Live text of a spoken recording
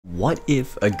What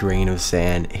if a grain of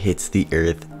sand hits the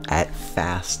earth at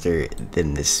faster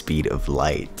than the speed of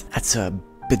light? That's a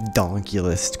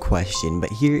bedonkulous question, but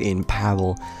here in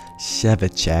Pavel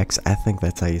Sevecek's, I think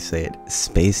that's how you say it,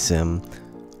 SpaceSim,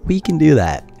 we can do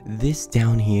that. This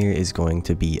down here is going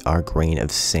to be our grain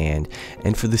of sand,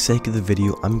 and for the sake of the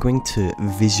video, I'm going to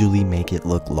visually make it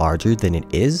look larger than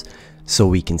it is so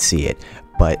we can see it,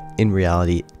 but in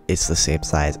reality, it's the same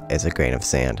size as a grain of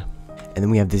sand. And then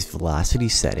we have this velocity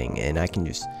setting, and I can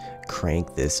just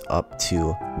crank this up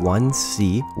to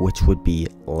 1c, which would be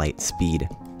light speed.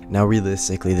 Now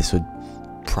realistically, this would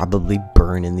probably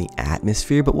burn in the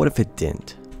atmosphere, but what if it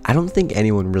didn't? I don't think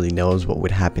anyone really knows what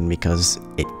would happen because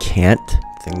it can't.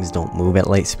 Things don't move at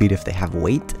light speed if they have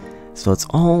weight, so it's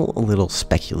all a little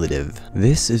speculative.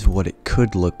 This is what it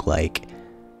could look like.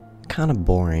 Kind of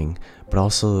boring, but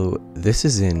also this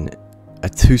is in a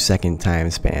 2-second time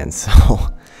span, so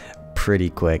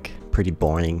pretty quick, pretty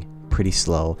boring, pretty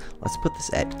slow. Let's put this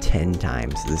at 10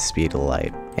 times the speed of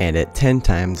light. And at 10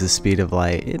 times the speed of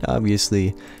light, it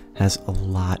obviously has a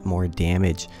lot more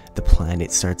damage. The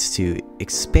planet starts to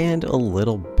expand a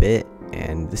little bit,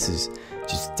 and this is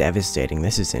just devastating.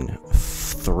 This is in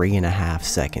 3.5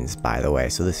 seconds, by the way,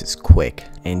 so this is quick.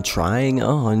 And trying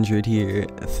 100 here,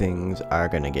 things are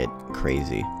gonna get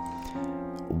crazy.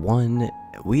 One,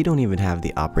 we don't even have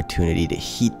the opportunity to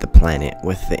heat the planet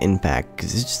with the impact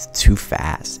because it's just too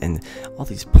fast, and all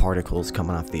these particles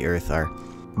coming off the earth are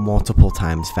multiple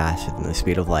times faster than the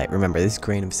speed of light. Remember, this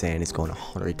grain of sand is going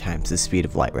 100 times the speed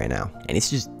of light right now, and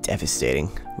it's just devastating.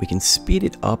 We can speed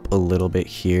it up a little bit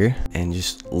here and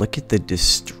just look at the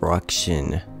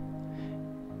destruction.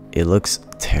 It looks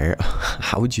terrible.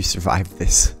 How would you survive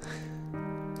this?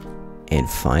 And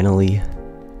finally,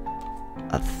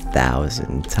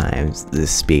 1,000 times the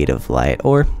speed of light,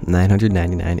 or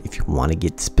 999 if you want to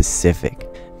get specific.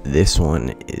 This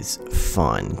one is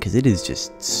fun because it is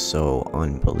just so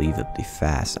unbelievably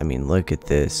fast. I mean, look at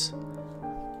this.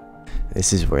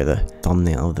 This is where the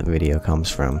thumbnail of the video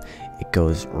comes from. It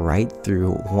goes right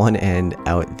through one end,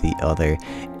 out the other,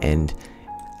 and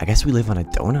I guess we live on a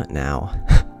donut now.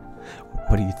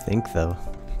 What do you think, though?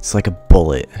 It's like a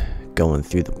bullet going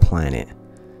through the planet.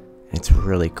 It's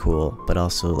really cool, but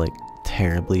also like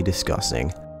terribly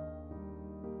disgusting.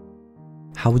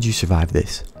 How would you survive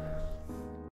this?